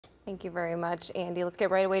Thank you very much, Andy. Let's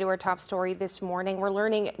get right away to our top story this morning. We're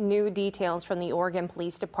learning new details from the Oregon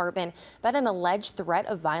Police Department about an alleged threat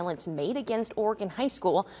of violence made against Oregon High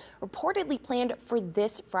School, reportedly planned for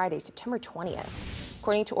this Friday, September 20th.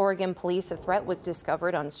 According to Oregon police, the threat was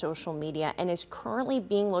discovered on social media and is currently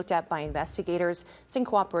being looked at by investigators. It's in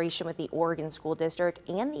cooperation with the Oregon School District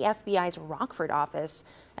and the FBI's Rockford office.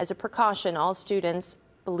 As a precaution, all students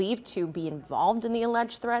believed to be involved in the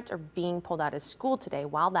alleged threats are being pulled out of school today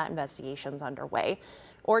while that investigation is underway.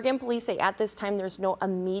 Oregon police say at this time there's no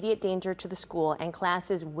immediate danger to the school and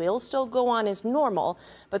classes will still go on as normal,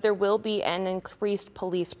 but there will be an increased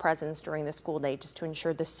police presence during the school day just to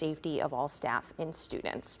ensure the safety of all staff and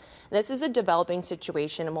students. This is a developing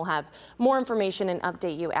situation and we'll have more information and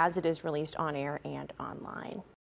update you as it is released on air and online.